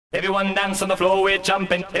Everyone dance on the floor, we're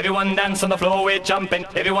jumping. Everyone dance on the floor, we're jumping.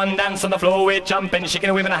 Everyone dance on the floor, we're jumping. Shaking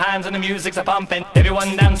and waving our hands and the music's a pumping.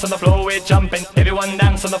 Everyone dance on the floor, we're jumping. Everyone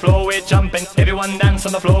dance on the floor, we're jumping. Everyone dance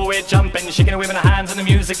on the floor, we're jumping. Shaking and waving our hands and the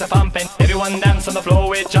music's a pumping. Everyone dance on the floor,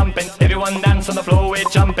 we're jumping. Everyone dance on the floor, we're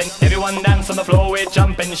jumping. Everyone dance on the floor, we're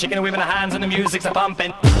jumping. Shaking and waving our hands and the music's a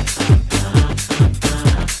pumping.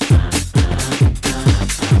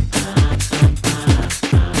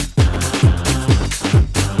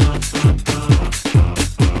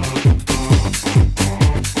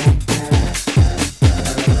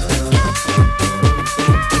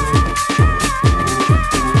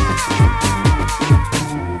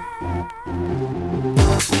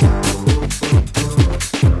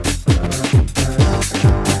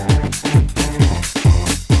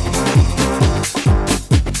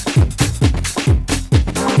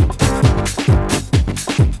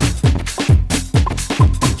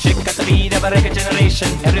 Of a reggae generation,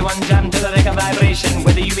 everyone jam to the reggae vibration.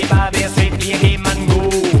 Whether you be Barbie or straight, be a gay man, go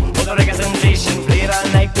for the reggae sensation. Play it all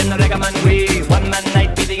night in the reggae man way. One man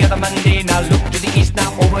night be the other man day. Now look to the east,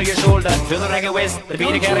 now over your shoulder to the reggae west. The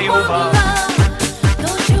beat to carry over.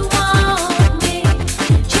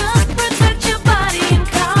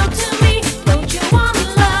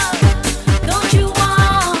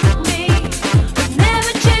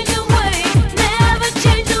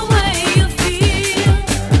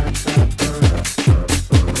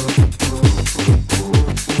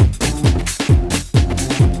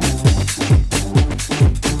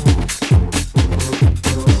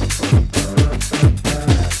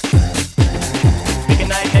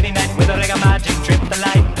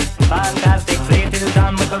 Fantastic, play till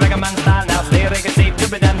done with the reggae man style. Now play reggae safe to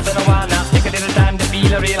be dancing a while. Now take a little time to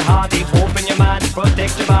feel a real hearty. Open your mind,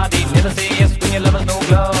 protect your body. Never say yes when your lover's no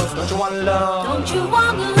gloves. Don't you want love? Don't you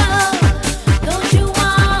want love? Don't you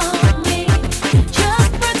want me?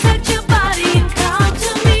 Just protect your body and come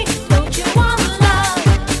to me. Don't you want love?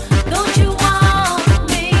 Don't you want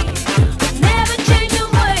me? Never change the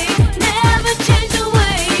way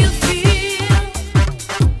you feel.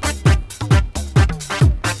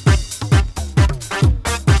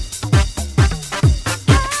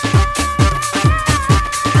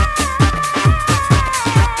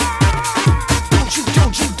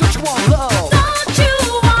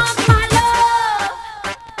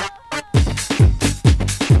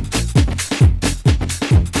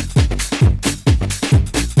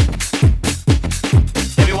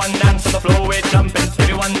 Everyone dance on the floor, we're jumping.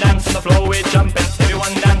 Everyone dance on the floor, we're jumping.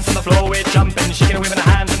 Everyone dance on the floor, we're jumping. Shaking and waving our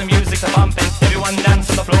hands and the music's a pumping. Everyone dance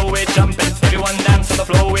on the floor, we're jumping. Everyone dance on the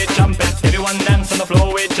floor, we're jumping. Everyone dance on the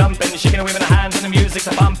floor, we're jumping. Shaking and waving our hands and the music's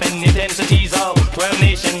a pumping. Intensities of 12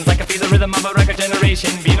 nations. I can feel the rhythm of a record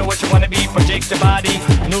generation. Be know what you wanna be, project your body.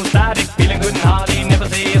 No static, feeling good and hearty. Never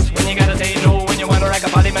say yes when you gotta say no. When you wanna rock a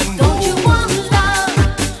party, man. Don't you want love?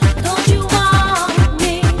 Don't you want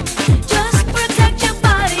me? Just protect your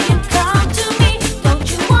body and come to me. Don't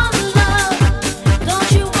you want love?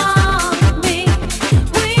 Don't you want me?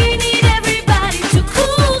 We need everybody to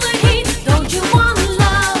cool the heat. Don't you want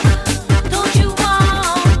love? Don't you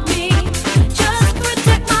want me? Just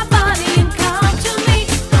protect my body and come to me.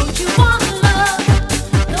 Don't you want love?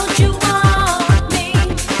 Don't you want me?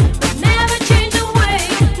 But never change the way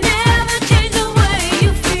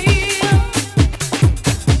you feel.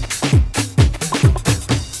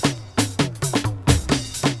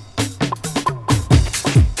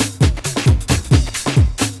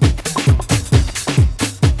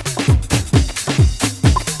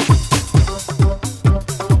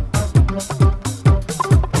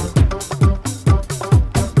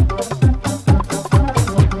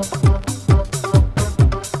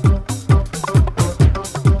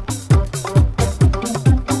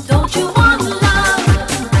 Don't you want love?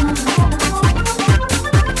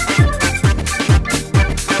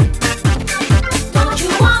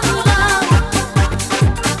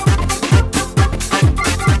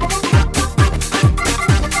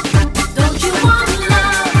 Don't you want love? Don't you want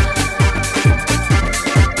love?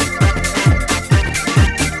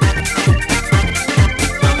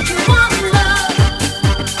 Don't you want love?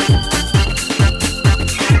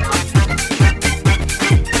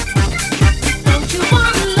 Don't you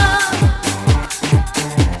want love?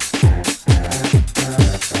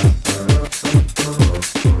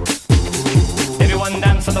 Everyone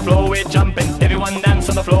dance on the floor, we're jumping. Everyone dance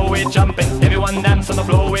on the floor, we're jumping. Everyone dance on the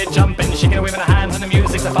floor, we're jumping. Shaking and waving our hands and the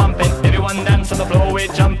music's a pumping. Everyone dance on the floor, we're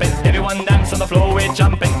jumping. Everyone dance on the floor, we're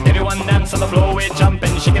jumping. Everyone dance on the floor, we're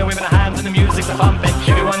jumping. Shaking and waving our hands and the music's a pumping.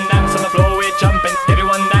 Everyone dance on the floor, we're jumping.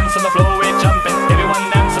 Everyone dance on the floor, we're jumping. Everyone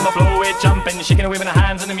dance on the floor, we're jumping. Shaking and waving our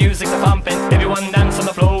hands and the music's a pumping. Everyone dance on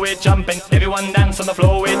the floor, we're jumping. Everyone dance on the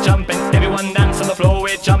floor, we're we're jumping. Everyone dance on the floor,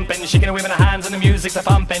 we're jumping. Shaking and waving our hands and the music's a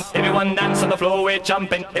pumping. Everyone dance on the floor, we're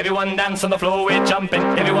jumping. Everyone dance on the floor, we're jumping.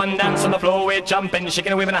 Everyone dance on the floor, we're jumping.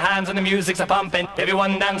 Shaking and waving our hands and the music's a pumping.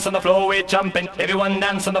 Everyone dance on the floor, we're jumping. Everyone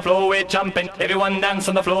dance on the floor, we're jumping. Everyone dance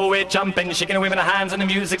on the floor, we're jumping. Shaking and waving our hands and the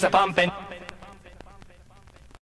music's a pumping.